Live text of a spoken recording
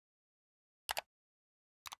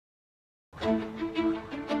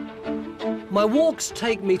My walks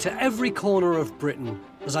take me to every corner of Britain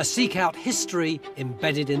as I seek out history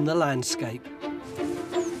embedded in the landscape.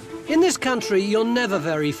 In this country, you're never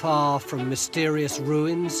very far from mysterious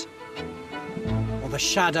ruins or the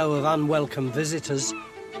shadow of unwelcome visitors.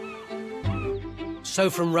 So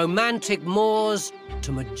from romantic moors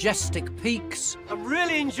to majestic peaks, I'm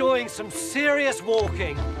really enjoying some serious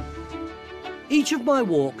walking. Each of my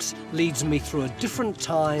walks leads me through a different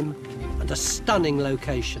time and a stunning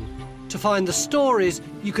location to find the stories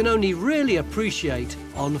you can only really appreciate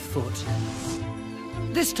on foot.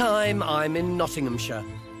 This time I'm in Nottinghamshire,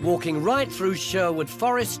 walking right through Sherwood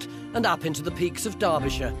Forest and up into the peaks of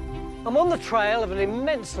Derbyshire. I'm on the trail of an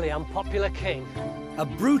immensely unpopular king. A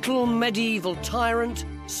brutal medieval tyrant,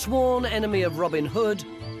 sworn enemy of Robin Hood,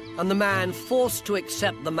 and the man forced to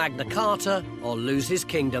accept the Magna Carta or lose his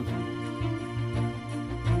kingdom.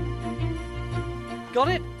 Got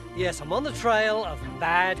it? Yes, I'm on the trail of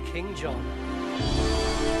bad King John.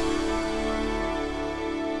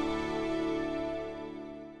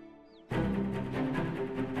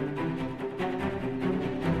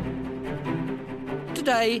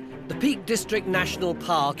 Today, the Peak District National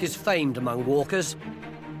Park is famed among walkers.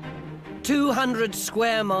 200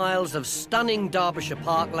 square miles of stunning Derbyshire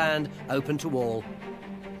parkland open to all.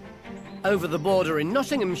 Over the border in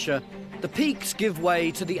Nottinghamshire, the peaks give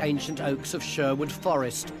way to the ancient oaks of Sherwood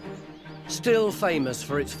Forest, still famous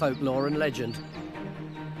for its folklore and legend.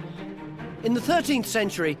 In the 13th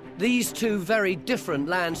century, these two very different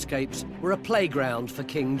landscapes were a playground for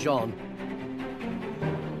King John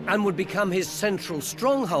and would become his central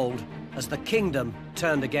stronghold as the kingdom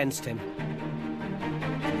turned against him.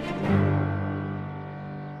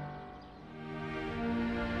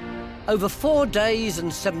 Over 4 days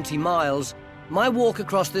and 70 miles, my walk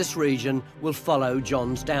across this region will follow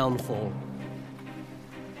John's downfall.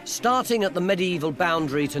 Starting at the medieval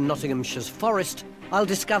boundary to Nottinghamshire's forest, I'll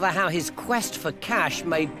discover how his quest for cash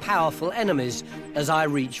made powerful enemies as I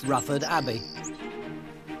reach Rufford Abbey.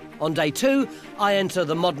 On day 2, I enter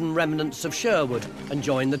the modern remnants of Sherwood and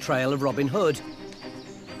join the trail of Robin Hood.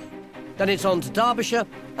 Then it's on to Derbyshire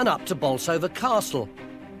and up to Bolsover Castle,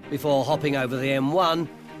 before hopping over the M1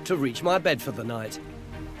 to reach my bed for the night.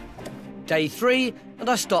 Day 3, and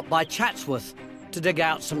I stop by Chatsworth to dig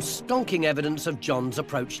out some stonking evidence of John's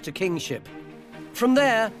approach to kingship. From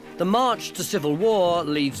there, the march to civil war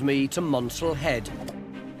leads me to Monsell Head.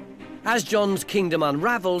 As John's kingdom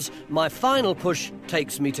unravels, my final push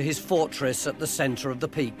takes me to his fortress at the centre of the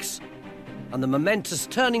peaks, and the momentous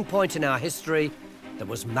turning point in our history that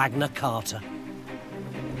was Magna Carta.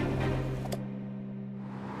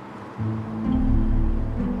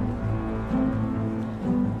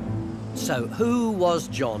 So, who was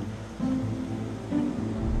John?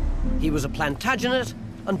 He was a Plantagenet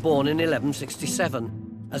and born in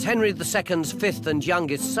 1167. As Henry II's fifth and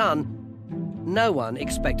youngest son, no one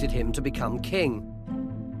expected him to become king.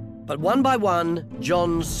 But one by one,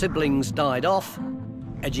 John's siblings died off,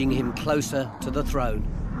 edging him closer to the throne.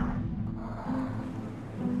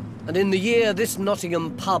 And in the year this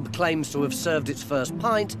Nottingham pub claims to have served its first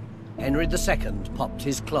pint, Henry II popped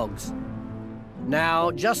his clogs. Now,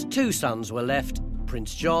 just 2 sons were left,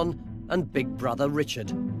 Prince John and big brother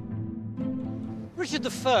Richard. Richard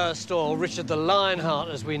I, or Richard the Lionheart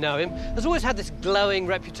as we know him, has always had this glowing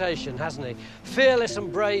reputation, hasn't he? Fearless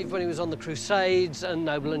and brave when he was on the Crusades and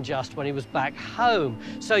noble and just when he was back home.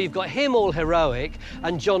 So you've got him all heroic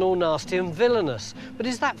and John all nasty and villainous. But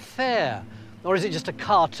is that fair? Or is it just a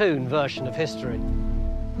cartoon version of history?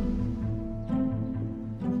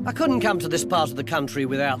 I couldn't come to this part of the country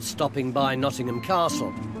without stopping by Nottingham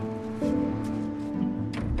Castle.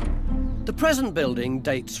 The present building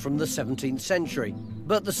dates from the 17th century,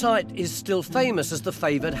 but the site is still famous as the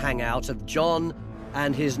favoured hangout of John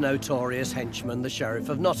and his notorious henchman, the Sheriff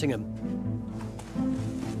of Nottingham.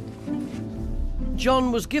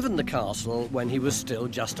 John was given the castle when he was still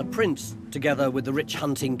just a prince, together with the rich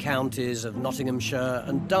hunting counties of Nottinghamshire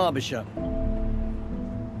and Derbyshire.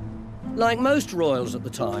 Like most royals at the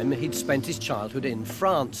time, he'd spent his childhood in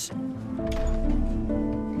France.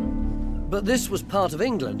 But this was part of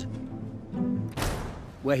England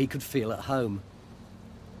where he could feel at home.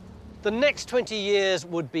 The next 20 years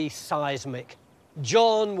would be seismic.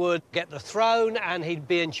 John would get the throne and he'd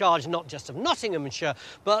be in charge not just of Nottinghamshire,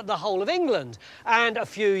 but the whole of England. And a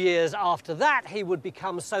few years after that, he would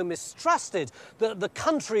become so mistrusted that the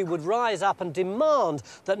country would rise up and demand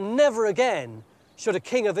that never again should a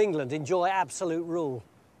King of England enjoy absolute rule.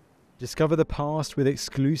 Discover the past with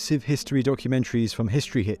exclusive history documentaries from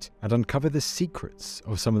History Hit and uncover the secrets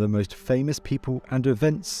of some of the most famous people and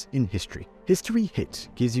events in history. History Hit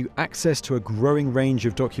gives you access to a growing range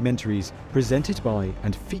of documentaries presented by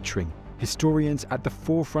and featuring historians at the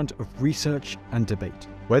forefront of research and debate.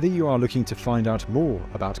 Whether you are looking to find out more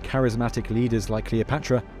about charismatic leaders like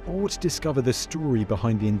Cleopatra or to discover the story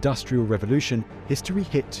behind the Industrial Revolution, History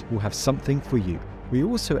Hit will have something for you. We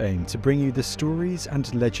also aim to bring you the stories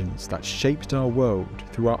and legends that shaped our world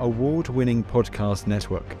through our award-winning podcast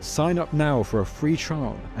network. Sign up now for a free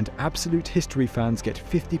trial, and Absolute History fans get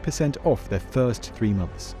 50% off their first 3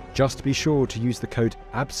 months. Just be sure to use the code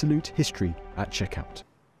AbsoluteHistory at checkout.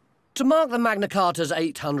 To mark the Magna Carta's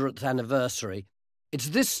 800th anniversary, it's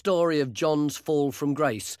this story of John's fall from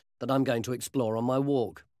grace that I'm going to explore on my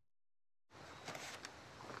walk.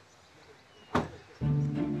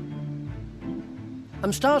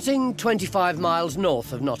 I'm starting 25 miles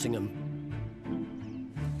north of Nottingham.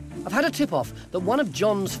 I've had a tip-off that one of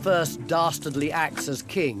John's first dastardly acts as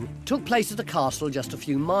king took place at a castle just a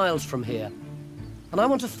few miles from here, and I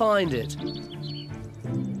want to find it.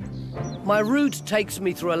 My route takes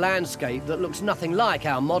me through a landscape that looks nothing like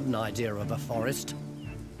our modern idea of a forest.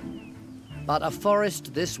 But a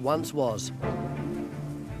forest this once was.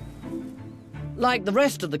 Like the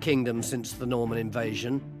rest of the kingdom since the Norman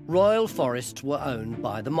invasion, royal forests were owned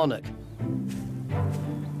by the monarch.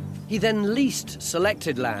 He then leased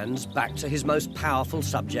selected lands back to his most powerful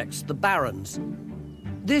subjects, the barons.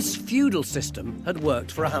 This feudal system had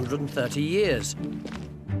worked for 130 years.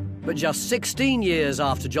 But just 16 years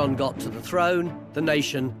after John got to the throne, the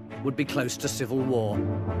nation would be close to civil war.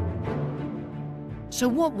 So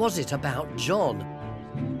what was it about John?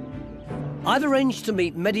 I've arranged to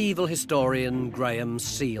meet medieval historian Graham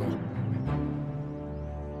Seal.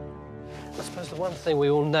 I suppose the one thing we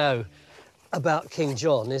all know about King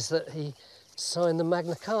John is that he signed the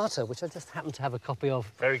Magna Carta, which I just happen to have a copy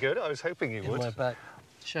of. Very good. I was hoping you would. In my back.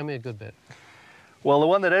 Show me a good bit. Well, the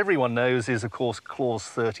one that everyone knows is, of course, Clause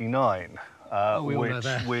 39. We all know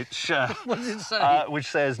that. Which, what does it say? Which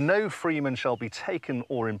says, no freeman shall be taken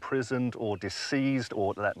or imprisoned or disseized,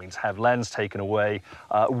 or that means have lands taken away,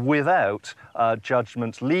 without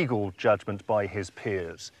judgment, legal judgment by his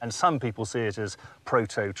peers. And some people see it as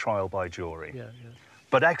proto-trial by jury. Yeah.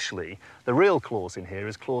 But actually, the real clause in here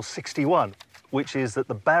is Clause 61, which is that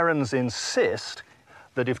the barons insist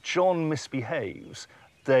that if John misbehaves,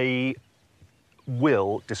 they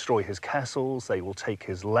will destroy his castles, they will take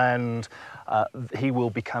his land, he will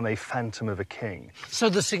become a phantom of a king. So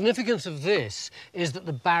the significance of this is that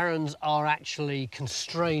the barons are actually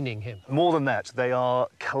constraining him. More than that, they are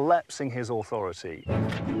collapsing his authority.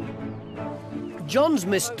 John's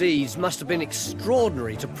misdeeds must have been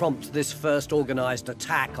extraordinary to prompt this first organised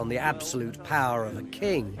attack on the absolute power of a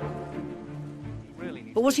king.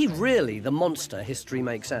 But was he really the monster history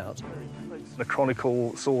makes out? The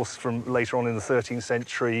chronicle source from later on in the 13th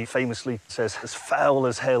century famously says, as foul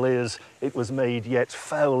as hell is, it was made yet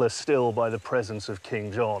fouler still by the presence of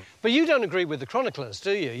King John. But you don't agree with the chroniclers,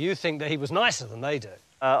 do you? You think that he was nicer than they do.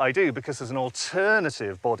 I do, because there's an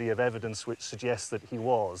alternative body of evidence which suggests that he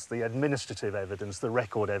was. The administrative evidence, the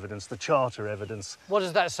record evidence, the charter evidence. What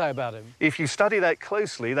does that say about him? If you study that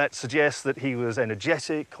closely, that suggests that he was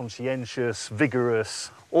energetic, conscientious,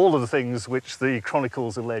 vigorous, all of the things which the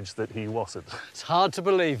chronicles allege that he wasn't. It's hard to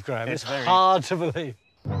believe, Graham. It's hard to believe.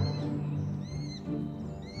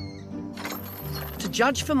 To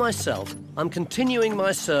judge for myself, I'm continuing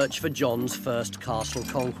my search for John's first castle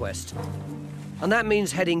conquest. And that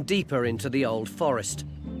means heading deeper into the old forest.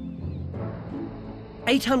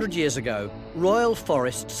 800 years ago, royal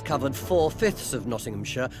forests covered 4/5 of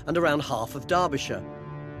Nottinghamshire and around half of Derbyshire.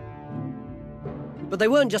 But they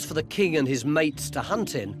weren't just for the king and his mates to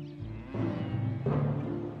hunt in.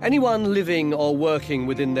 Anyone living or working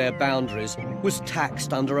within their boundaries was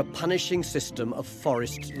taxed under a punishing system of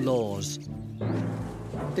forest laws.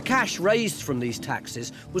 The cash raised from these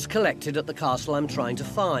taxes was collected at the castle I'm trying to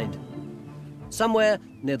find, somewhere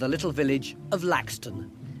near the little village of Laxton.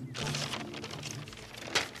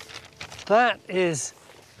 That is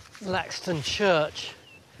Laxton Church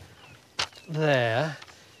there.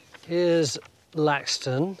 Here's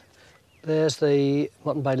Laxton. There's the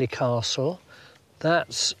Motte Bailey Castle.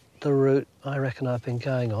 That's the route I reckon I've been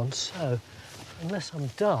going on. So, unless I'm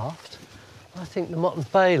daft, I think the Motte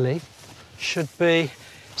Bailey should be...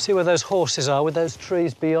 See where those horses are with those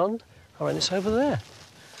trees beyond? I reckon it's over there.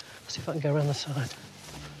 See if I can go around the side.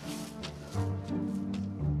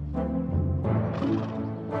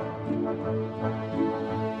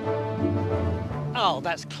 Oh, Oh,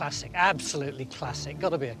 that's classic, absolutely classic. Got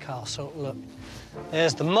to be a castle, look.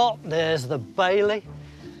 There's the moat, there's the bailey.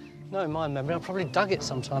 No, in my memory, I probably dug it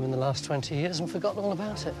sometime in the last 20 years and forgotten all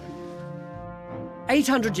about it.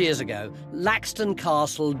 800 years ago, Laxton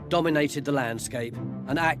Castle dominated the landscape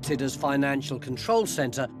and acted as financial control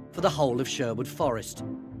centre for the whole of Sherwood Forest.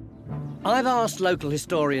 I've asked local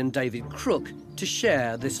historian David Crook to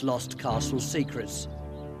share this lost castle's secrets.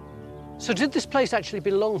 So did this place actually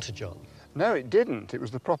belong to John? No, it didn't. It was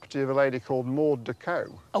the property of a lady called Maud de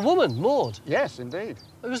Coe. A woman, Maud? Yes, indeed.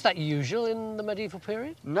 Was that usual in the medieval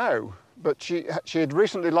period? No, but she had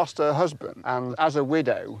recently lost her husband, and as a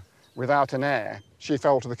widow, without an heir, she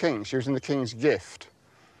fell to the king. She was in the king's gift,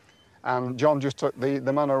 and John just took the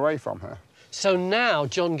manor away from her. So now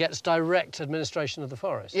John gets direct administration of the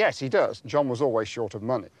forest? Yes, he does. John was always short of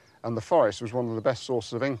money, and the forest was one of the best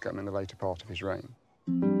sources of income in the later part of his reign.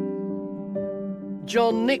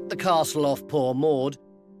 John nicked the castle off poor Maud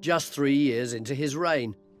just 3 years into his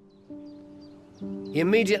reign. He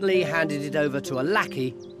immediately handed it over to a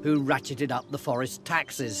lackey who ratcheted up the forest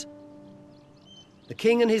taxes. The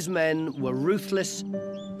king and his men were ruthless,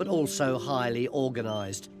 but also highly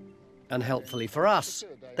organised. And helpfully for us,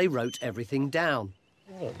 they wrote everything down.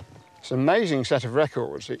 It's an amazing set of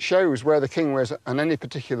records. It shows where the king was on any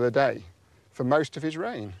particular day for most of his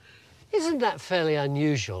reign. Isn't that fairly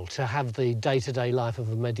unusual to have the day-to-day life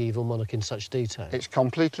of a medieval monarch in such detail? It's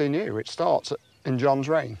completely new. It starts in John's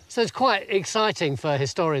reign. So it's quite exciting for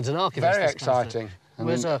historians and archivists. Very exciting.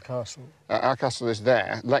 Where's our castle? Our castle is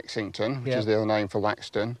there, Lexington, which is the other name for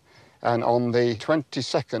Laxton. And on the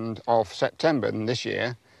 22nd of September this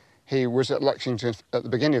year, he was at Lexington at the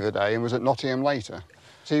beginning of the day and was at Nottingham later.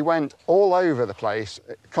 So he went all over the place,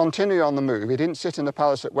 continually on the move. He didn't sit in the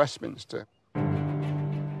palace at Westminster.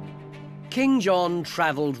 King John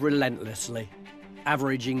travelled relentlessly,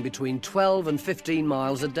 averaging between 12 and 15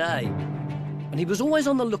 miles a day. And he was always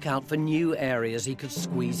on the lookout for new areas he could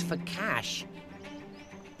squeeze for cash.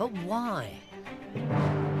 But why?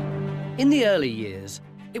 In the early years,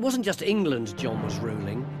 it wasn't just England John was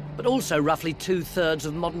ruling, but also roughly 2/3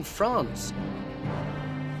 of modern France.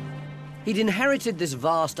 He'd inherited this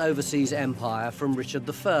vast overseas empire from Richard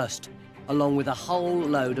I, along with a whole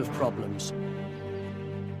load of problems.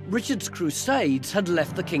 Richard's crusades had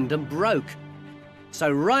left the kingdom broke.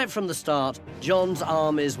 So right from the start, John's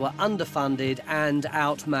armies were underfunded and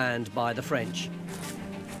outmanned by the French.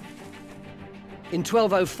 In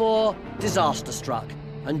 1204, disaster struck,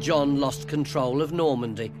 and John lost control of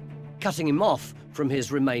Normandy, cutting him off from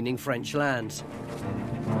his remaining French lands.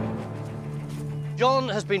 John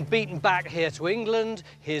has been beaten back here to England.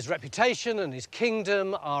 His reputation and his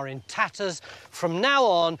kingdom are in tatters. From now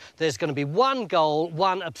on, there's going to be one goal,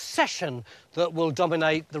 one obsession that will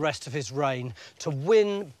dominate the rest of his reign: to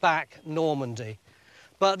win back Normandy.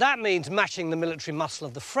 But that means matching the military muscle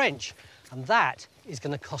of the French, and that is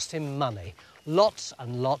going to cost him money. Lots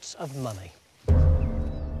and lots of money.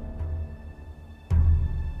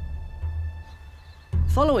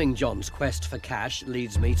 Following John's quest for cash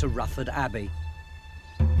leads me to Rufford Abbey.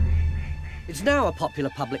 It's now a popular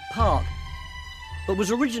public park, but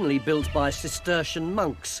was originally built by Cistercian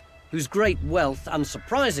monks, whose great wealth,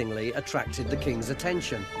 unsurprisingly, attracted the king's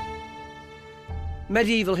attention.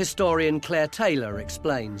 Medieval historian Claire Taylor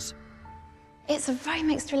explains. It's a very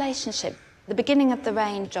mixed relationship. The beginning of the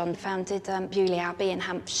reign, John founded Beaulieu Abbey in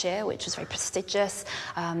Hampshire, which was very prestigious.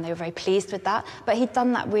 They were very pleased with that. But he'd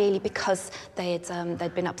done that really because they'd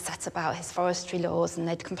been upset about his forestry laws and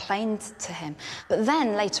they'd complained to him. But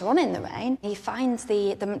then, later on in the reign, he finds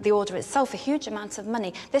the order itself a huge amount of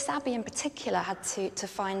money. This abbey in particular had to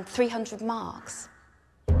find 300 marks.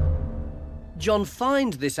 John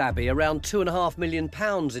fined this abbey around £2.5 million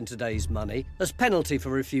in today's money as penalty for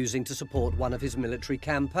refusing to support one of his military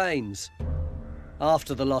campaigns.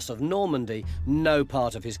 After the loss of Normandy, no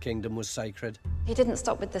part of his kingdom was sacred. He didn't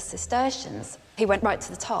stop with the Cistercians. He went right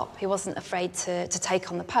to the top. He wasn't afraid to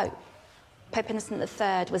take on the Pope. Pope Innocent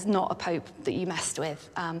III was not a pope that you messed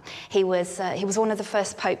with. He was one of the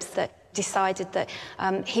first popes that decided that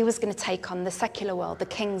he was going to take on the secular world, the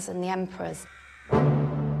kings and the emperors.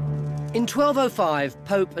 In 1205,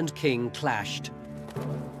 Pope and King clashed.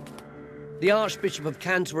 The Archbishop of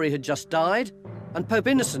Canterbury had just died, and Pope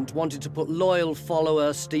Innocent wanted to put loyal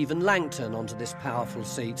follower Stephen Langton onto this powerful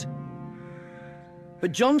seat.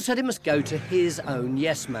 But John said it must go to his own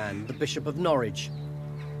yes-man, the Bishop of Norwich.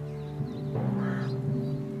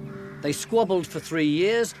 They squabbled for 3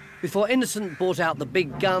 years before Innocent brought out the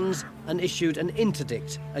big guns and issued an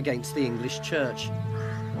interdict against the English Church.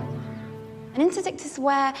 An interdict is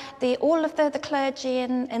where all of the clergy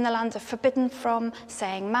in the land are forbidden from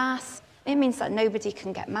saying Mass, It means that nobody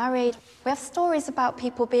can get married. We have stories about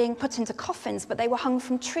people being put into coffins, but they were hung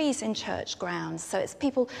from trees in church grounds. So it's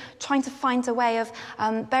people trying to find a way of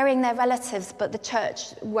burying their relatives, but the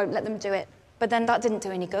church won't let them do it. But then that didn't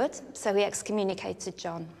do any good, so he excommunicated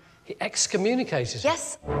John. He excommunicated?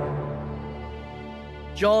 Yes.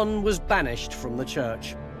 John was banished from the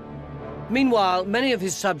church. Meanwhile, many of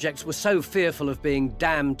his subjects were so fearful of being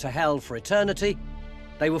damned to hell for eternity,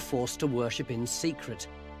 they were forced to worship in secret.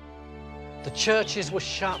 The churches were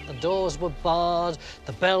shut, the doors were barred,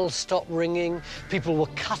 the bells stopped ringing, people were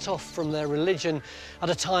cut off from their religion at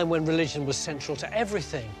a time when religion was central to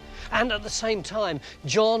everything. And at the same time,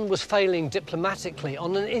 John was failing diplomatically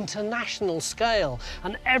on an international scale,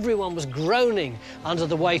 and everyone was groaning under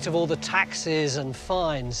the weight of all the taxes and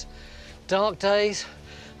fines. Dark days?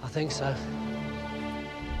 I think so.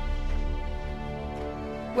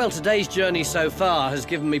 Well, today's journey so far has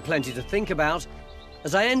given me plenty to think about,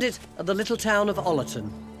 as I end it at the little town of Ollerton,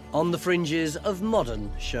 on the fringes of modern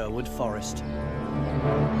Sherwood Forest.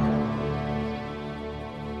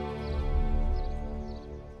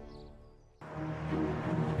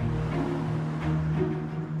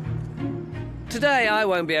 Today I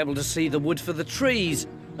won't be able to see the wood for the trees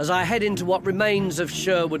as I head into what remains of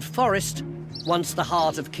Sherwood Forest, once the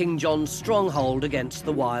heart of King John's stronghold against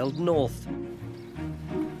the wild north.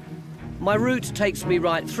 My route takes me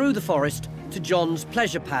right through the forest to John's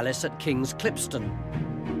pleasure palace at King's Clipston.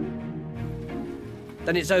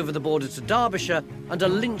 Then it's over the border to Derbyshire and a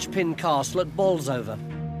linchpin castle at Bolsover.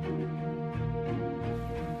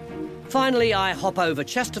 Finally, I hop over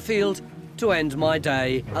Chesterfield to end my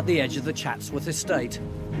day at the edge of the Chatsworth estate.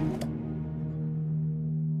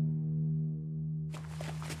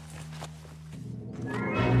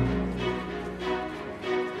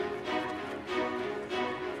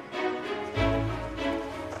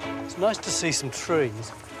 It's nice to see some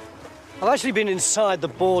trees. I've actually been inside the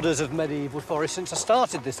borders of medieval forest since I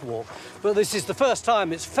started this walk, but this is the first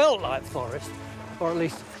time it's felt like forest, or at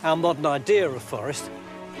least our modern idea of forest.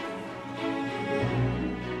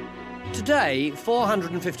 Today,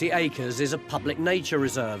 450 acres is a public nature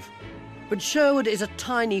reserve. But Sherwood is a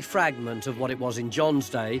tiny fragment of what it was in John's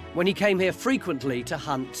day, when he came here frequently to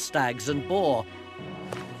hunt stags and boar.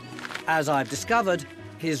 As I've discovered,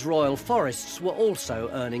 his royal forests were also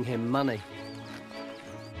earning him money.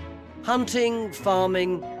 Hunting,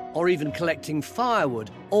 farming, or even collecting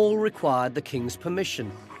firewood all required the king's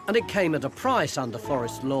permission, and it came at a price under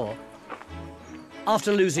forest law.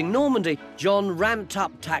 After losing Normandy, John ramped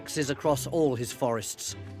up taxes across all his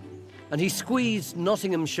forests, and he squeezed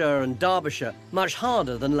Nottinghamshire and Derbyshire much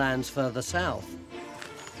harder than lands further south.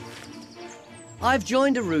 I've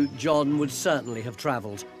joined a route John would certainly have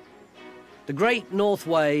travelled. The Great North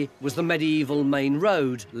Way was the medieval main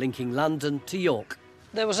road linking London to York.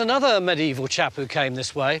 There was another medieval chap who came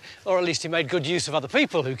this way, or at least he made good use of other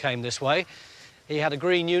people who came this way. He had a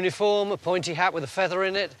green uniform, a pointy hat with a feather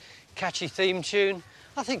in it, catchy theme tune.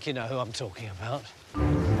 I think you know who I'm talking about.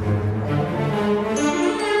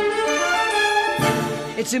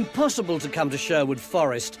 It's impossible to come to Sherwood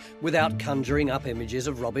Forest without conjuring up images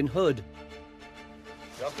of Robin Hood.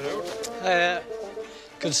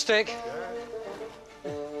 Good stick.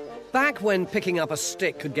 Back when picking up a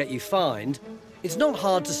stick could get you fined, it's not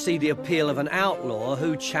hard to see the appeal of an outlaw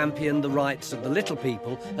who championed the rights of the little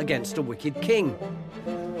people against a wicked king.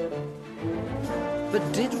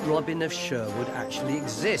 But did Robin of Sherwood actually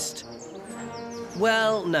exist?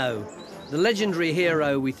 Well, no. The legendary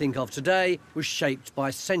hero we think of today was shaped by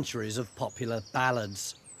centuries of popular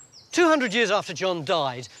ballads. 200 years after John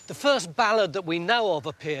died, the first ballad that we know of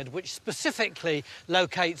appeared, which specifically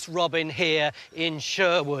locates Robin here in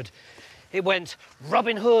Sherwood. It went,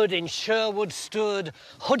 Robin Hood in Sherwood stood,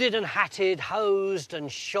 hooded and hatted, hosed and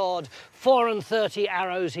shod, 34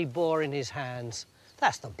 arrows he bore in his hands.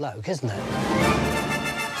 That's the bloke, isn't it?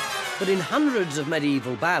 But in hundreds of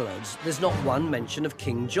medieval ballads, there's not one mention of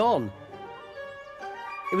King John.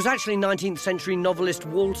 It was actually 19th century novelist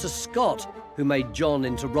Walter Scott who made John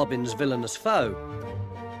into Robin's villainous foe.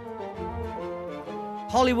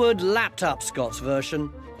 Hollywood lapped up Scott's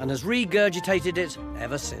version and has regurgitated it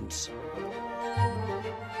ever since.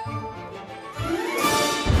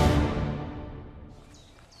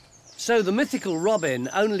 So the mythical Robin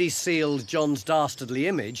only sealed John's dastardly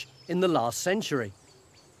image in the last century.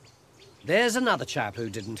 There's another chap who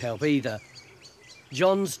didn't help either.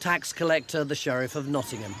 John's tax collector, the Sheriff of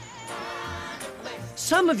Nottingham.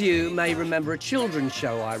 Some of you may remember a children's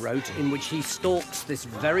show I wrote in which he stalks this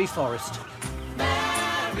very forest.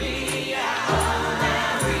 Maria,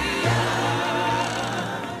 Maria.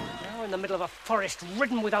 Now in the middle of a forest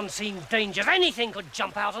ridden with unseen dangers, anything could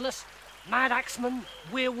jump out on us. Mad axemen,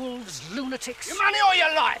 werewolves, lunatics. Your money or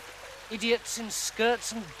your life? Idiots in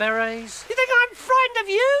skirts and berets. You think I'm frightened of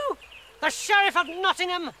you? The Sheriff of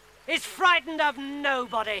Nottingham is frightened of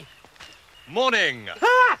nobody. Morning.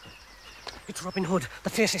 Ah! It's Robin Hood, the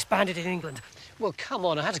fiercest bandit in England. Well, come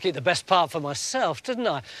on, I had to keep the best part for myself, didn't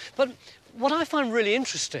I? But what I find really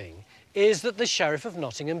interesting is that the Sheriff of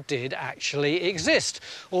Nottingham did actually exist.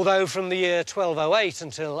 Although from the year 1208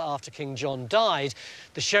 until after King John died,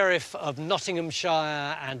 the Sheriff of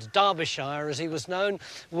Nottinghamshire and Derbyshire, as he was known,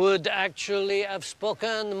 would actually have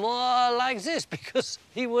spoken more like this because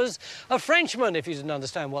he was a Frenchman, if you didn't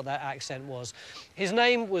understand what that accent was. His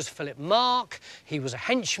name was Philip Mark, he was a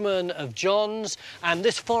henchman of John's, and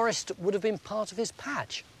this forest would have been part of his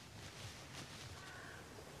patch.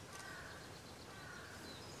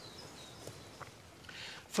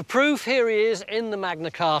 For proof, here he is in the Magna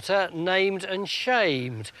Carta, named and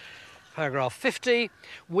shamed. Paragraph 50,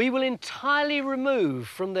 we will entirely remove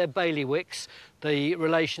from their bailiwicks the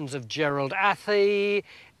relations of Gerald Athy,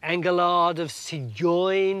 Engelard of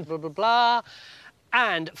Sigoin, blah, blah, blah,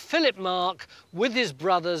 and Philip Mark with his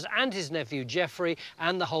brothers and his nephew Geoffrey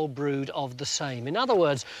and the whole brood of the same. In other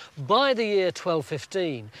words, by the year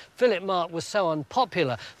 1215, Philip Mark was so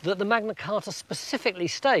unpopular that the Magna Carta specifically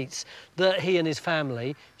states that he and his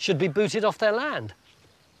family should be booted off their land.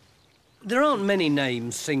 There aren't many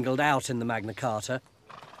names singled out in the Magna Carta.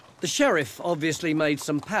 The sheriff obviously made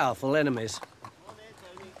some powerful enemies.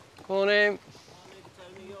 Morning.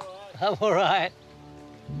 I'm all right.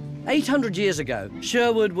 800 years ago,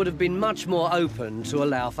 Sherwood would have been much more open to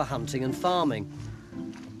allow for hunting and farming.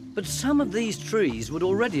 But some of these trees would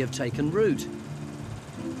already have taken root.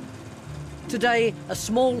 Today, a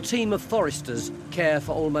small team of foresters care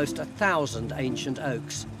for almost 1,000 ancient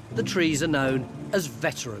oaks. The trees are known as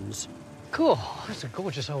veterans. Cool, that's a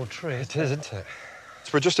gorgeous old tree. It is, isn't it?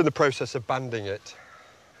 So we're just in the process of banding it.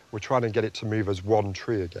 We're trying to get it to move as one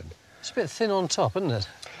tree again. It's a bit thin on top, isn't it?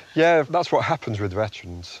 Yeah, that's what happens with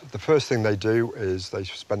veterans. The first thing they do is they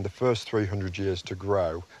spend the first 300 years to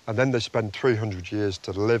grow, and then they spend 300 years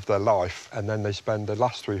to live their life, and then they spend the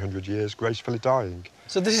last 300 years gracefully dying.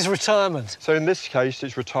 So this is retirement? So in this case,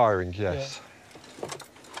 it's retiring, yes. Yeah.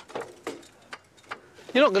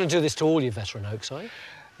 You're not going to do this to all your veteran oaks, are you?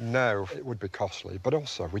 No, it would be costly, but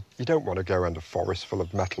also you don't want to go around a forest full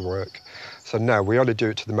of metalwork. So no, we only do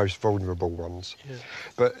it to the most vulnerable ones. Yeah.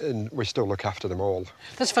 But we still look after them all.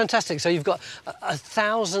 That's fantastic. So you've got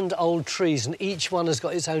 1,000 old trees and each one has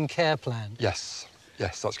got its own care plan? Yes,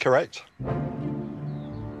 yes, that's correct.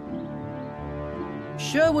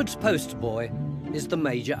 Sherwood's poster boy is the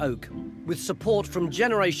major oak. With support from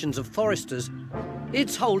generations of foresters,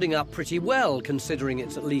 it's holding up pretty well, considering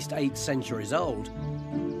it's at least 8 centuries old.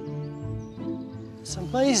 It's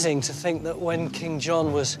amazing to think that when King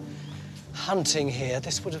John was hunting here,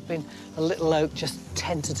 this would have been a little oak just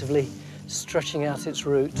tentatively stretching out its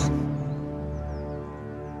roots.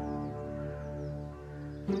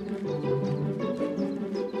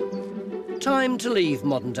 Time to leave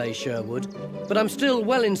modern-day Sherwood, but I'm still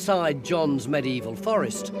well inside John's medieval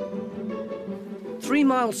forest. 3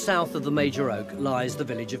 miles south of the major oak lies the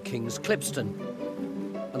village of King's Clipston,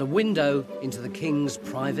 and a window into the king's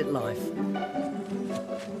private life.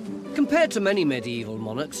 Compared to many medieval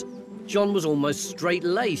monarchs, John was almost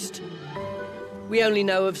straight-laced. We only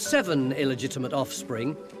know of 7 illegitimate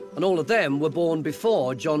offspring, and all of them were born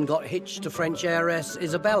before John got hitched to French heiress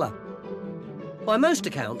Isabella. By most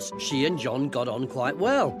accounts, she and John got on quite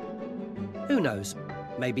well. Who knows?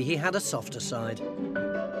 Maybe he had a softer side.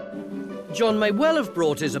 John may well have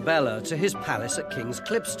brought Isabella to his palace at King's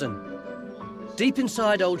Clipston. Deep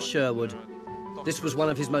inside old Sherwood, this was one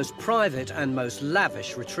of his most private and most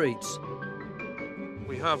lavish retreats.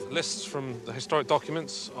 We have lists from the historic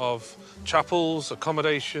documents of chapels,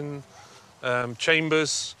 accommodation,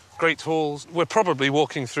 chambers, great halls. We're probably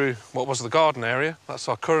walking through what was the garden area. That's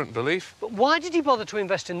our current belief. But why did he bother to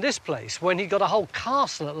invest in this place when he got a whole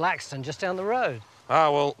castle at Laxton just down the road?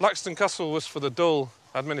 Well, Laxton Castle was for the dull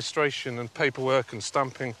administration and paperwork and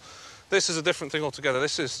stamping. This is a different thing altogether.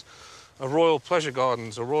 This is a royal pleasure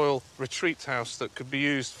gardens, a royal retreat house that could be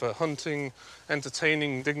used for hunting,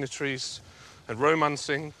 entertaining dignitaries and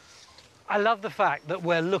romancing. I love the fact that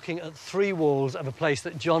we're looking at 3 walls of a place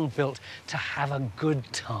that John built to have a good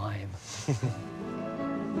time.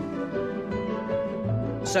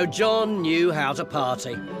 So John knew how to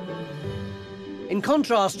party. In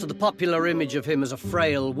contrast to the popular image of him as a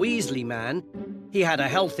frail, weaselly man, he had a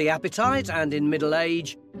healthy appetite and, in middle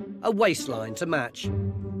age, a waistline to match.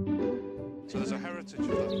 So there's a heritage of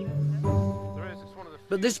that. There is. It's one of the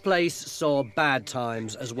But this place saw bad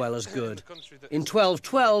times as well as good. In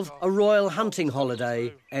 1212, a royal hunting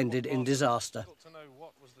holiday ended in disaster.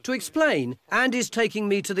 To explain, Andy's taking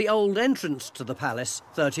me to the old entrance to the palace,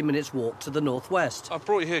 30 minutes walk to the northwest. I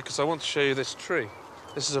brought you here because I want to show you this tree.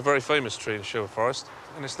 This is a very famous tree in Sherwood Forest,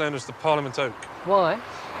 and it's known as the Parliament Oak. Why?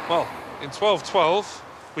 Well, in 1212,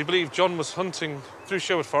 we believe John was hunting through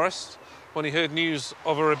Sherwood Forest when he heard news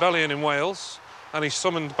of a rebellion in Wales, and he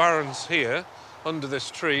summoned barons here under this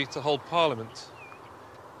tree to hold Parliament.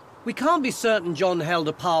 We can't be certain John held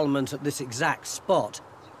a parliament at this exact spot,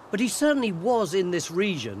 but he certainly was in this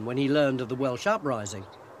region when he learned of the Welsh uprising.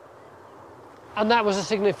 And that was a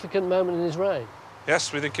significant moment in his reign?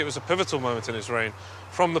 Yes, we think it was a pivotal moment in his reign.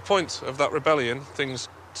 From the point of that rebellion, things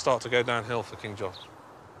start to go downhill for King John.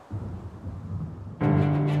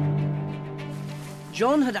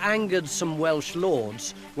 John had angered some Welsh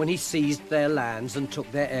lords when he seized their lands and took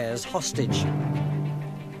their heirs hostage.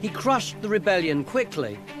 He crushed the rebellion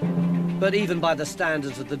quickly, but even by the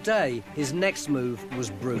standards of the day, his next move was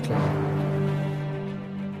brutal.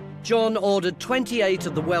 John ordered 28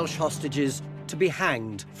 of the Welsh hostages to be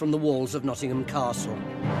hanged from the walls of Nottingham Castle.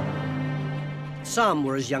 Some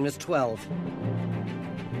were as young as 12.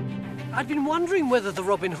 I'd been wondering whether the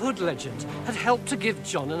Robin Hood legend had helped to give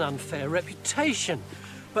John an unfair reputation.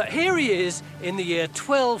 But here he is in the year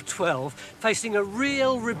 1212, facing a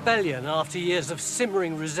real rebellion after years of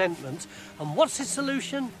simmering resentment. And what's his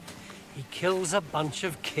solution? He kills a bunch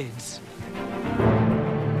of kids.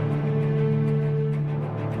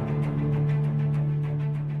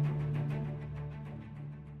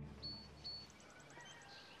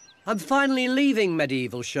 I'm finally leaving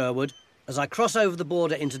medieval Sherwood as I cross over the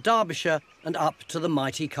border into Derbyshire and up to the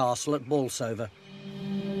mighty castle at Bolsover.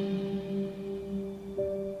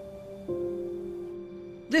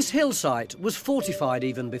 This hillside was fortified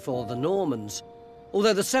even before the Normans,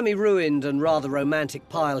 although the semi-ruined and rather romantic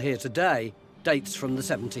pile here today dates from the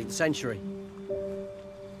 17th century.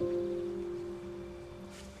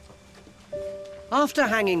 After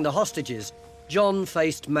hanging the hostages, John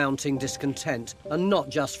faced mounting discontent, and not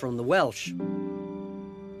just from the Welsh.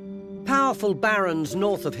 Powerful barons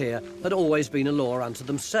north of here had always been a law unto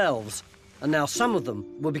themselves, and now some of them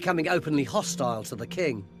were becoming openly hostile to the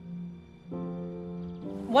king.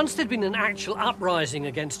 Once there'd been an actual uprising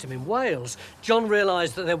against him in Wales, John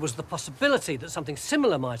realised that there was the possibility that something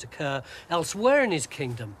similar might occur elsewhere in his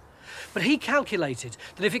kingdom. But he calculated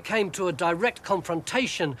that if it came to a direct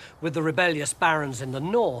confrontation with the rebellious barons in the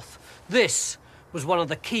north, this was one of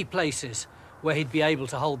the key places where he'd be able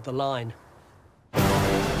to hold the line.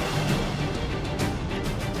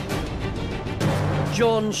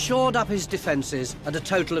 John shored up his defences at a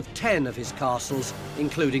total of 10 of his castles,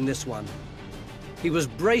 including this one. He was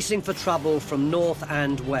bracing for trouble from north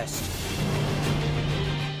and west.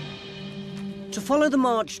 To follow the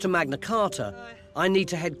march to Magna Carta, I need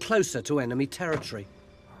to head closer to enemy territory.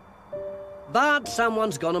 But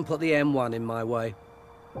someone's gone and put the M1 in my way.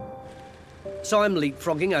 So I'm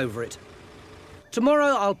leapfrogging over it. Tomorrow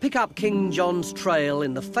I'll pick up King John's trail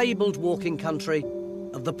in the fabled walking country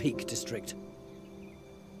of the Peak District.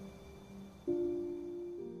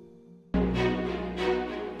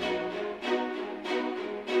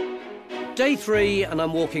 Day 3, and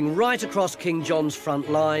I'm walking right across King John's front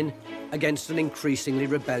line against an increasingly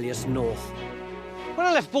rebellious north. When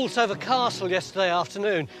I left Bolsover Castle yesterday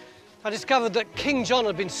afternoon, I discovered that King John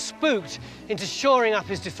had been spooked into shoring up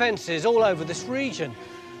his defences all over this region.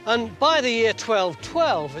 And by the year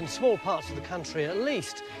 1212, in small parts of the country at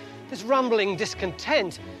least, this rumbling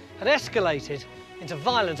discontent had escalated into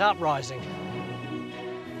violent uprising.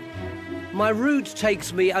 My route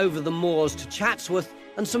takes me over the moors to Chatsworth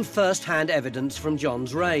and some first-hand evidence from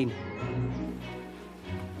John's reign.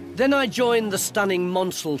 Then I join the stunning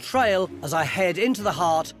Monsell Trail as I head into the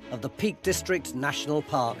heart of the Peak District National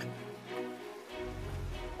Park.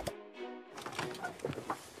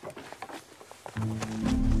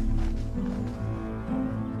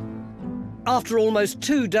 After almost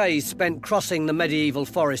 2 days spent crossing the medieval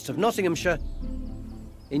forest of Nottinghamshire,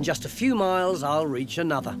 in just a few miles I'll reach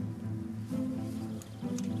another.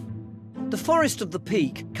 The Forest of the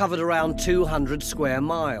Peak covered around 200 square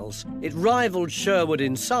miles. It rivaled Sherwood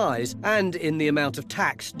in size and in the amount of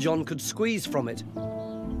tax John could squeeze from it.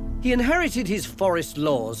 He inherited his forest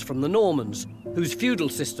laws from the Normans, whose feudal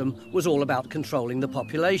system was all about controlling the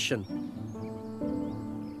population.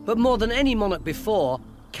 But more than any monarch before,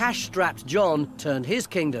 cash-strapped John turned his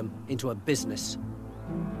kingdom into a business.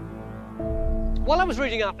 While I was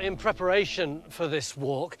reading up in preparation for this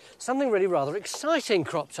walk, something really rather exciting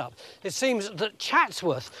cropped up. It seems that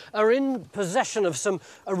Chatsworth are in possession of some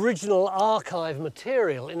original archive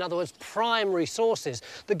material, in other words, primary sources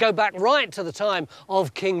that go back right to the time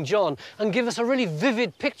of King John and give us a really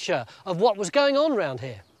vivid picture of what was going on round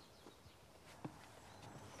here.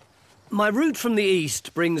 My route from the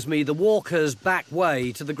east brings me the walker's back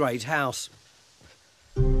way to the Great House.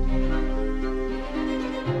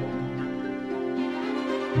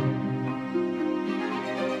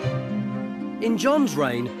 In John's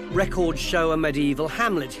reign, records show a medieval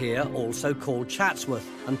hamlet here, also called Chatsworth,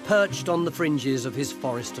 and perched on the fringes of his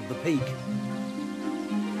Forest of the Peak.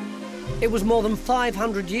 It was more than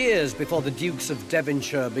 500 years before the Dukes of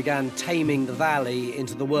Devonshire began taming the valley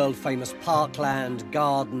into the world-famous parkland,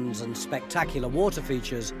 gardens and spectacular water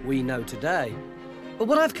features we know today. But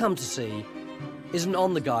what I've come to see isn't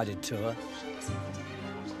on the guided tour.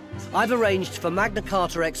 I've arranged for Magna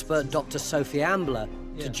Carta expert Dr. Sophie Ambler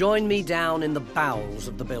to join me down in the bowels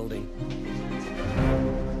of the building.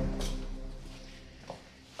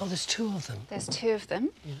 Oh, there's two of them. There's two of them.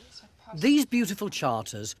 Yes. These beautiful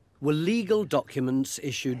charters were legal documents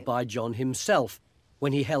issued by John himself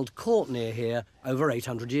when he held court near here over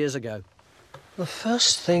 800 years ago. The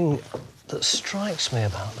first thing that strikes me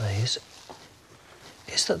about these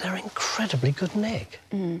is that they're incredibly good nick.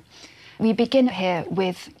 We begin here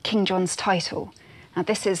with King John's title. Now,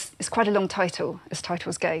 this is quite a long title, as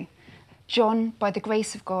titles go. John, by the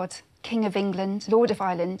grace of God, King of England, Lord of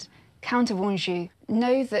Ireland, Count of Anjou,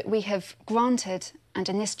 know that we have granted and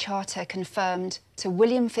in this charter confirmed to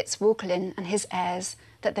William Fitzwalkelin and his heirs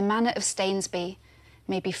that the manor of Stainsby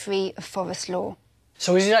may be free of forest law.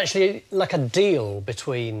 So is it actually like a deal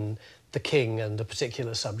between the king and a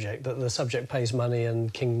particular subject, that the subject pays money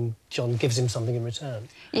and King John gives him something in return?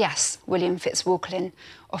 Yes, William Fitzwalkelin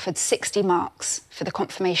offered 60 marks for the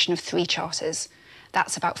confirmation of 3 charters.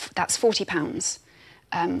 That's £40,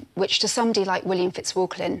 which to somebody like William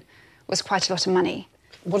Fitzwalkelin was quite a lot of money.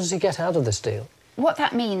 What does he get out of this deal? What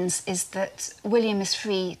that means is that William is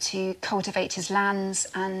free to cultivate his lands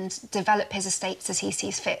and develop his estates as he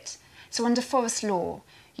sees fit. So under forest law,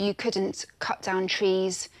 you couldn't cut down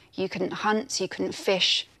trees, you couldn't hunt, you couldn't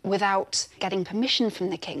fish without getting permission from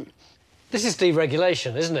the king. This is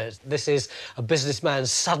deregulation, isn't it? This is a businessman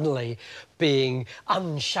suddenly being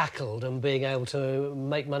unshackled and being able to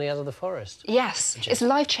make money out of the forest. Yes, it's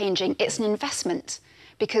life-changing, it's an investment,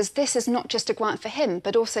 because this is not just a grant for him,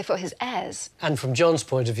 but also for his heirs. And from John's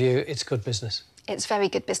point of view, it's good business. It's very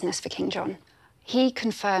good business for King John. He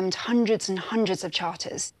confirmed hundreds and hundreds of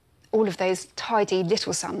charters. All of those tidy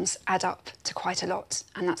little sums add up to quite a lot,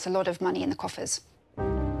 and that's a lot of money in the coffers.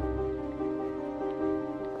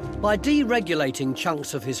 By deregulating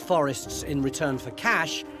chunks of his forests in return for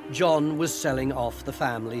cash, John was selling off the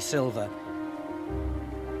family silver.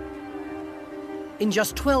 In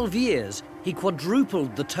just 12 years, he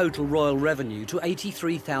quadrupled the total royal revenue to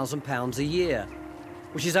 £83,000 a year,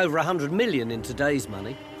 which is over 100 million in today's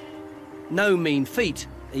money. No mean feat,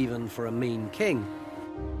 even for a mean king.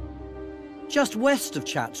 Just west of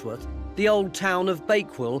Chatsworth, the old town of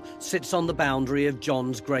Bakewell sits on the boundary of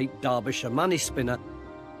John's great Derbyshire money spinner,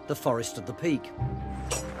 the Forest of the Peak.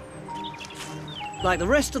 Like the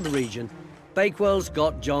rest of the region, Bakewell's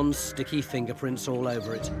got John's sticky fingerprints all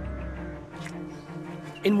over it.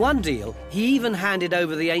 In one deal, he even handed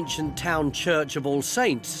over the ancient town church of All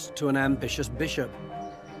Saints to an ambitious bishop.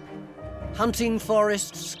 Hunting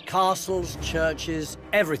forests, castles, churches,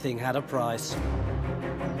 everything had a price.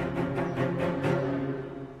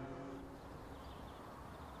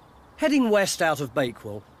 Heading west out of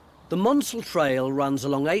Bakewell, the Monsell Trail runs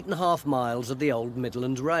along 8.5 miles of the old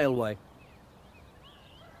Midland Railway.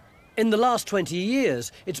 In the last 20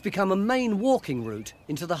 years, it's become a main walking route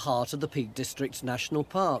into the heart of the Peak District National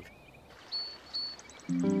Park.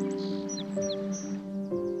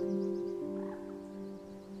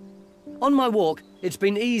 On my walk, it's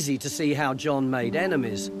been easy to see how John made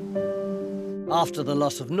enemies. After the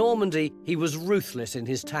loss of Normandy, he was ruthless in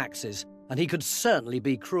his taxes, and he could certainly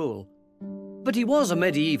be cruel. But he was a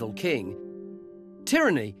medieval king.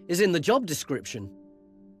 Tyranny is in the job description.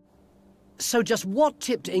 So just what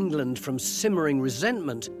tipped England from simmering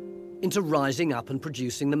resentment into rising up and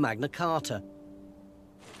producing the Magna Carta?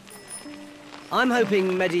 I'm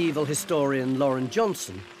hoping medieval historian Lauren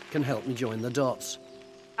Johnson can help me join the dots.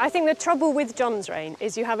 I think the trouble with John's reign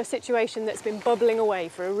is you have a situation that's been bubbling away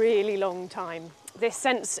for a really long time. This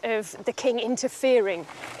sense of the king interfering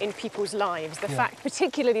in people's lives, the fact,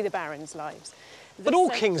 particularly the barons' lives. But all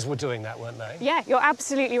kings were doing that, weren't they? Yeah, you're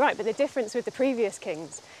absolutely right. But the difference with the previous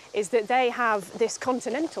kings is that they have this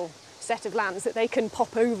continental set of lands that they can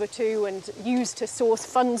pop over to and use to source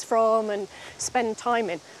funds from and spend time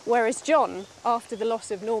in. Whereas John, after the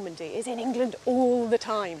loss of Normandy, is in England all the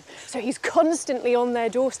time. So he's constantly on their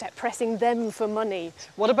doorstep pressing them for money.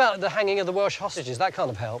 What about the hanging of the Welsh hostages? That can't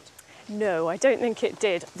have helped. No, I don't think it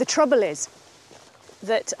did. The trouble is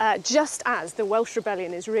that just as the Welsh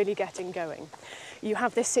rebellion is really getting going, you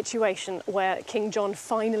have this situation where King John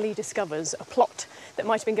finally discovers a plot that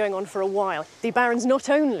might have been going on for a while. The barons not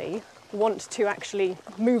only want to actually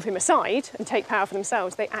move him aside and take power for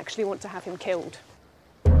themselves, they actually want to have him killed.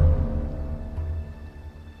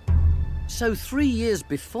 So 3 years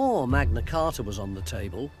before Magna Carta was on the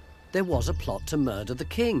table, there was a plot to murder the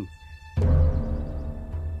king.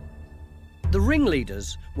 The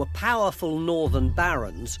ringleaders were powerful northern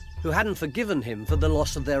barons who hadn't forgiven him for the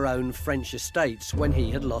loss of their own French estates when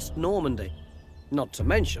he had lost Normandy. Not to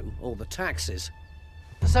mention all the taxes.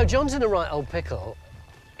 So John's in a right old pickle.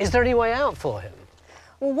 Is there any way out for him?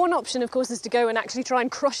 Well, one option, of course, is to go and actually try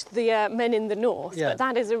and crush the men in the north, but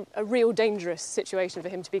that is a real dangerous situation for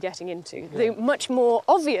him to be getting into. The much more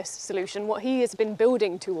obvious solution, what he has been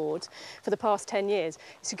building towards for the past 10 years,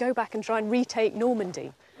 is to go back and try and retake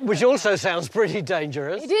Normandy. Which also sounds pretty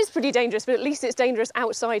dangerous. It is pretty dangerous, but at least it's dangerous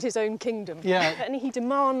outside his own kingdom. Yeah. And he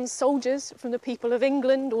demands soldiers from the people of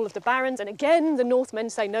England, all of the barons, and again the Northmen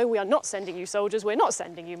say, no, we are not sending you soldiers, we're not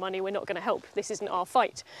sending you money, we're not going to help, this isn't our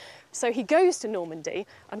fight. So he goes to Normandy,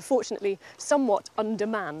 unfortunately somewhat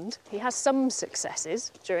undermanned. He has some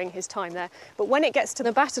successes during his time there, but when it gets to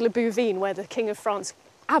the Battle of Bouvines, where the King of France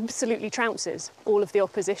absolutely trounces all of the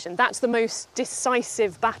opposition, that's the most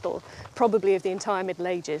decisive battle, probably, of the entire Middle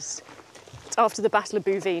Ages. After the Battle of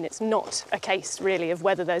Bouvines, it's not a case, really, of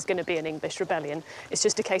whether there's going to be an English rebellion. It's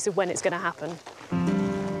just a case of when it's going to happen.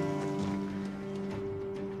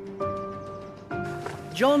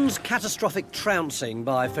 John's catastrophic trouncing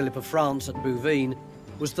by Philip of France at Bouvines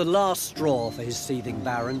was the last straw for his seething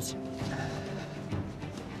barons.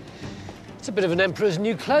 It's a bit of an emperor's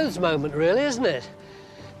new clothes moment, really, isn't it?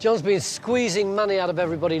 John's been squeezing money out of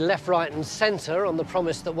everybody left, right and centre on the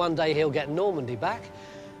promise that one day he'll get Normandy back.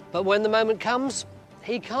 But when the moment comes,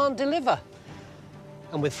 he can't deliver.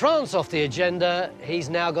 And with France off the agenda, he's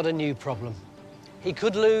now got a new problem. He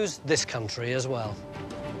could lose this country as well.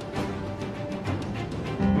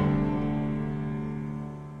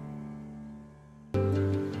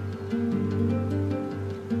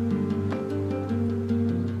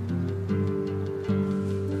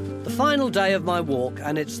 Final day of my walk,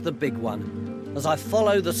 and it's the big one, as I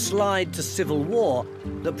follow the slide to civil war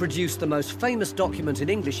that produced the most famous document in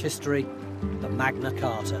English history, the Magna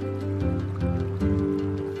Carta.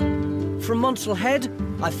 From Monsell Head,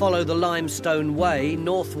 I follow the limestone way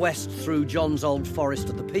northwest through John's old forest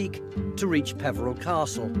at the peak to reach Peveril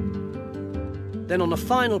Castle. Then on a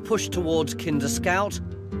final push towards Kinder Scout,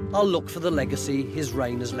 I'll look for the legacy his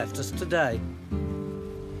reign has left us today.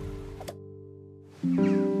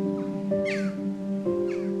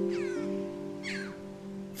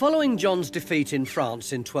 Following John's defeat in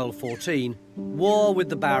France in 1214, war with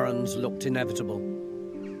the barons looked inevitable.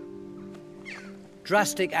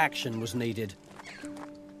 Drastic action was needed.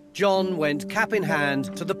 John went cap in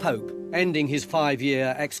hand to the Pope, ending his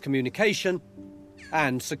 5-year excommunication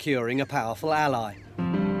and securing a powerful ally.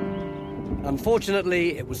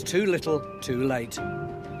 Unfortunately, it was too little, too late.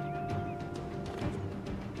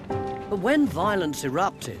 But when violence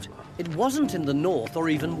erupted, it wasn't in the north or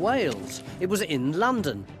even Wales, it was in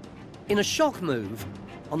London. In a shock move,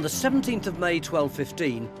 on the 17th of May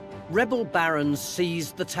 1215, rebel barons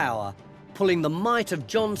seized the tower, pulling the might of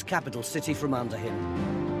John's capital city from under him.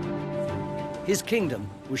 His kingdom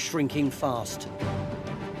was shrinking fast.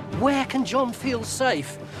 Where can John feel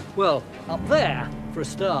safe? Well, up there, for a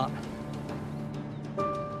start.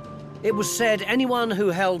 It was said anyone who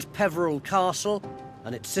held Peveril Castle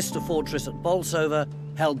and its sister fortress at Bolsover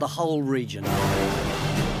held the whole region.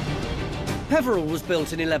 Peveril was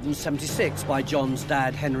built in 1176 by John's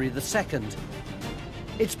dad, Henry II.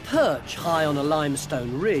 Its perch high on a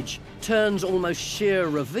limestone ridge turns almost sheer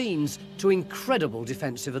ravines to incredible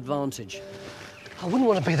defensive advantage. I wouldn't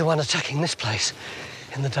want to be the one attacking this place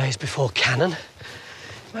in the days before cannon.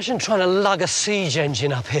 Imagine trying to lug a siege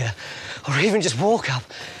engine up here, or even just walk up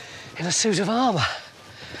in a suit of armour.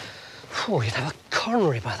 Oh, you'd have a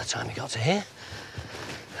coronary by the time you got to here.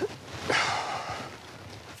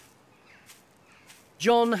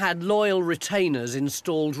 John had loyal retainers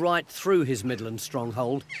installed right through his Midland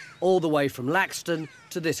stronghold, all the way from Laxton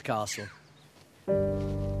to this castle.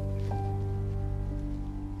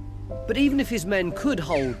 But even if his men could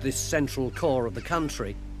hold this central core of the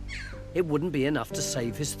country, it wouldn't be enough to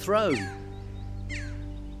save his throne.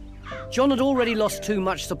 John had already lost too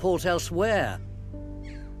much support elsewhere.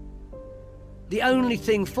 The only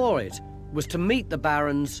thing for it was to meet the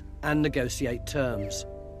barons and negotiate terms.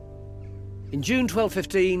 In June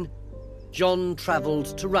 1215, John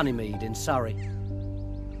travelled to Runnymede in Surrey.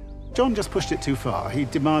 John just pushed it too far. He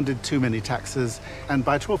demanded too many taxes, and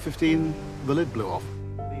by 1215, the lid blew off.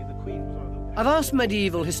 I've asked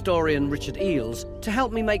medieval historian Richard Eales to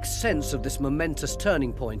help me make sense of this momentous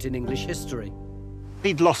turning point in English history.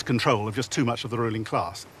 He'd lost control of just too much of the ruling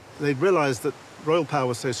class. They'd realised that royal power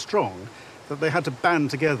was so strong that they had to band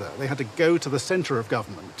together. They had to go to the centre of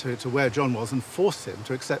government, to where John was, and force him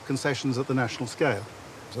to accept concessions at the national scale.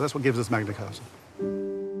 So that's what gives us Magna Carta.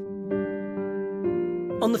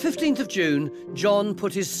 On the 15th of June, John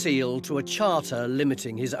put his seal to a charter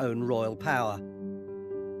limiting his own royal power.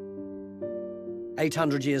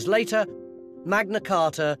 800 years later, Magna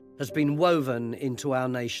Carta has been woven into our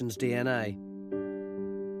nation's DNA.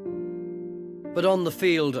 But on the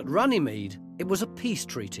field at Runnymede, it was a peace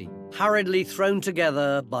treaty, hurriedly thrown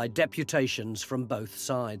together by deputations from both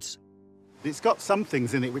sides. It's got some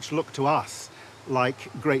things in it which look to us like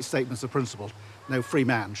great statements of principle. No free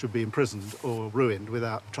man should be imprisoned or ruined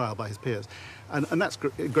without trial by his peers. And that's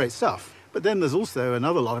great stuff. But then there's also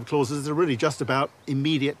another lot of clauses that are really just about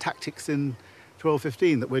immediate tactics in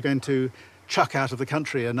 1215, that we're going to chuck out of the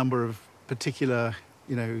country a number of particular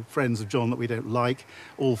friends of John that we don't like.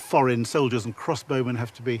 All foreign soldiers and crossbowmen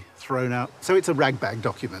have to be thrown out. So it's a ragbag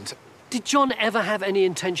document. Did John ever have any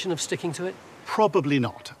intention of sticking to it? Probably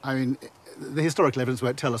not. I mean, the historical evidence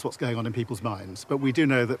won't tell us what's going on in people's minds, but we do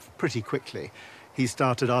know that pretty quickly he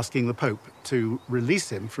started asking the Pope to release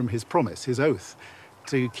him from his promise, his oath,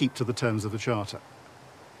 to keep to the terms of the Charter.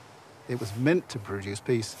 It was meant to produce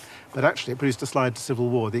peace, but actually it produced a slide to civil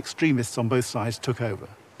war. The extremists on both sides took over.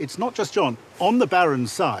 It's not just John. On the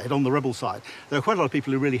barons' side, on the rebel side, there are quite a lot of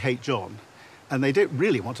people who really hate John, and they don't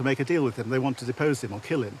really want to make a deal with him. They want to depose him or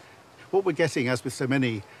kill him. What we're getting, as with so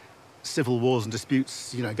many civil wars and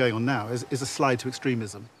disputes, going on now, is a slide to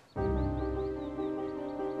extremism.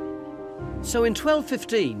 So in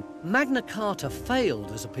 1215, Magna Carta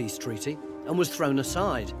failed as a peace treaty and was thrown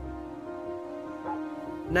aside.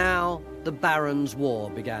 Now, the Barons' War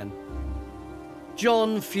began.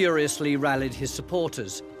 John furiously rallied his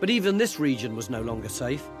supporters, but even this region was no longer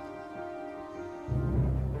safe.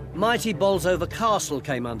 Mighty Bolsover Castle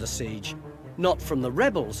came under siege, not from the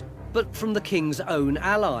rebels, but from the king's own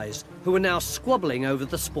allies, who were now squabbling over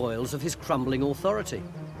the spoils of his crumbling authority.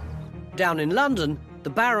 Down in London, the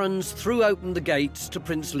barons threw open the gates to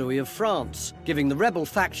Prince Louis of France, giving the rebel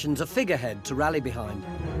factions a figurehead to rally behind.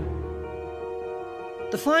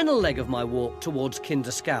 The final leg of my walk towards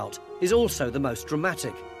Kinder Scout is also the most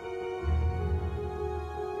dramatic.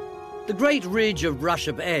 The great ridge of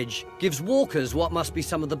Rufford Edge gives walkers what must be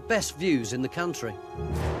some of the best views in the country.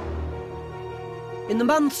 In the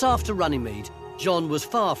months after Runnymede, John was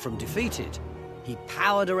far from defeated. He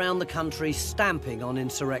powered around the country, stamping on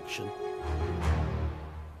insurrection.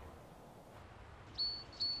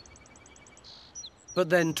 But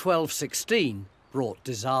then 1216 brought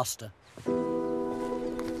disaster.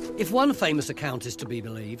 If one famous account is to be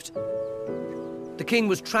believed, the king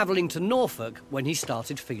was travelling to Norfolk when he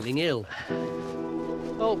started feeling ill.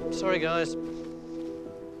 Oh, sorry, guys.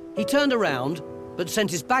 He turned around, but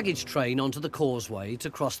sent his baggage train onto the causeway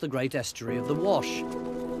to cross the great estuary of the Wash.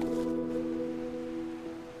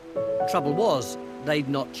 Trouble was, they'd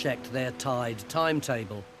not checked their tide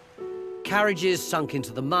timetable. Carriages sunk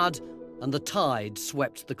into the mud, and the tide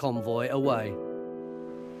swept the convoy away.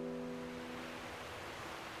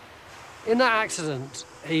 In that accident,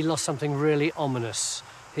 he lost something really ominous,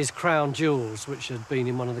 his crown jewels, which had been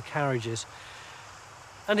in one of the carriages.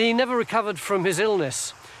 And he never recovered from his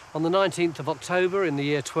illness. On the 19th of October in the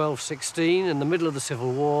year 1216, in the middle of the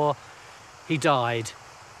Civil War, he died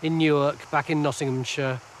in Newark, back in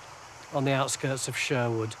Nottinghamshire, on the outskirts of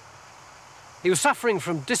Sherwood. He was suffering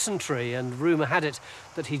from dysentery, and rumour had it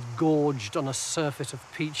that he'd gorged on a surfeit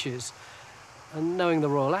of peaches. And knowing the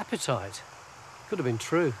royal appetite, could have been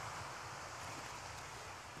true.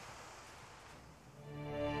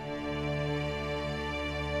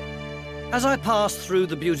 As I passed through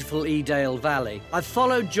the beautiful Edale Valley, I've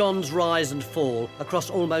followed John's rise and fall across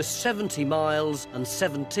almost 70 miles and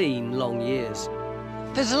 17 long years.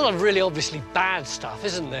 There's a lot of really obviously bad stuff,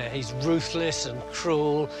 isn't there? He's ruthless and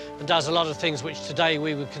cruel and does a lot of things which today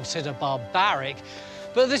we would consider barbaric.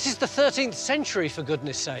 But this is the 13th century, for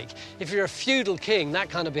goodness sake. If you're a feudal king, that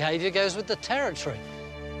kind of behaviour goes with the territory.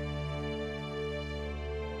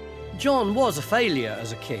 John was a failure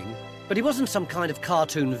as a king, but he wasn't some kind of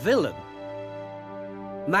cartoon villain.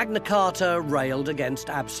 Magna Carta railed against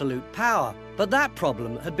absolute power, but that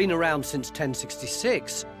problem had been around since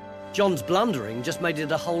 1066. John's blundering just made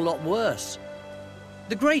it a whole lot worse.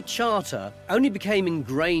 The Great Charter only became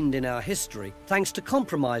ingrained in our history thanks to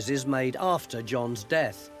compromises made after John's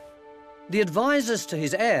death. The advisors to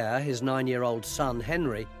his heir, his 9-year-old son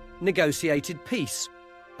Henry, negotiated peace,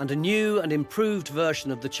 and a new and improved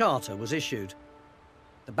version of the Charter was issued.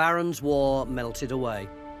 The Barons' War melted away.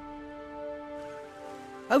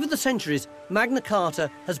 Over the centuries, Magna Carta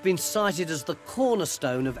has been cited as the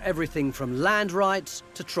cornerstone of everything from land rights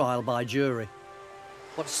to trial by jury.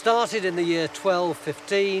 What started in the year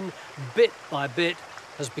 1215, bit by bit,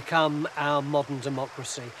 has become our modern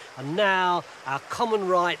democracy. And now our common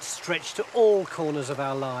rights stretch to all corners of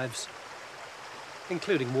our lives,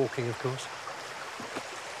 including walking, of course.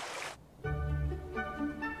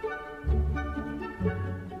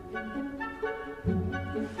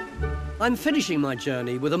 I'm finishing my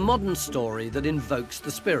journey with a modern story that invokes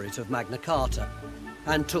the spirit of Magna Carta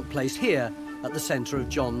and took place here at the centre of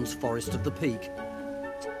John's Forest of the Peak.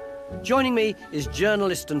 Joining me is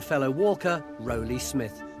journalist and fellow walker, Rowley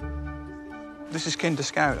Smith. This is Kinder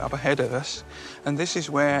Scout up ahead of us, and this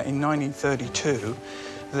is where, in 1932,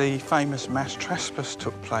 the famous mass trespass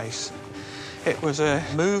took place. It was a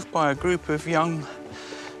move by a group of young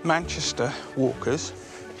Manchester walkers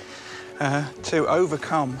to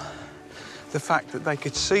overcome the fact that they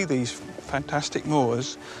could see these fantastic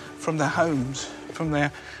moors from their homes, from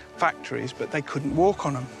their factories, but they couldn't walk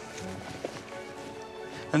on them.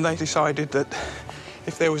 And they decided that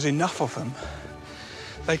if there was enough of them,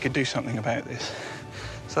 they could do something about this.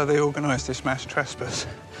 So they organised this mass trespass,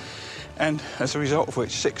 and as a result of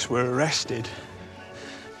which 6 were arrested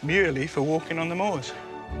merely for walking on the moors.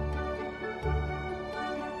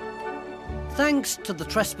 Thanks to the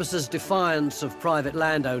trespassers' defiance of private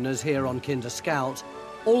landowners here on Kinder Scout,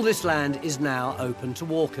 all this land is now open to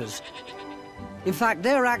walkers. In fact,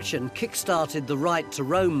 their action kick-started the Right to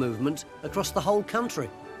Roam movement across the whole country.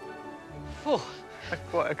 Oh,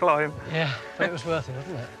 quite a climb. Yeah, but it was worth it,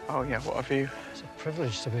 wasn't it? Oh, yeah, what a view. It's a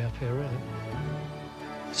privilege to be up here, really.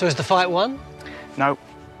 So is the fight won? No.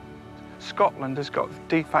 Scotland has got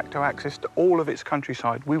de facto access to all of its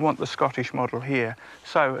countryside. We want the Scottish model here.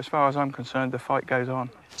 So, as far as I'm concerned, the fight goes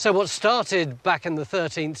on. So what started back in the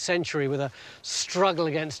 13th century with a struggle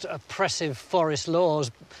against oppressive forest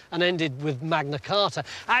laws and ended with Magna Carta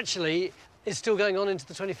actually is still going on into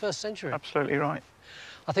the 21st century. Absolutely right.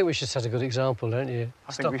 I think we should set a good example, don't you?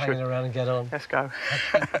 I think Stop we hanging should. around and get on. Let's go.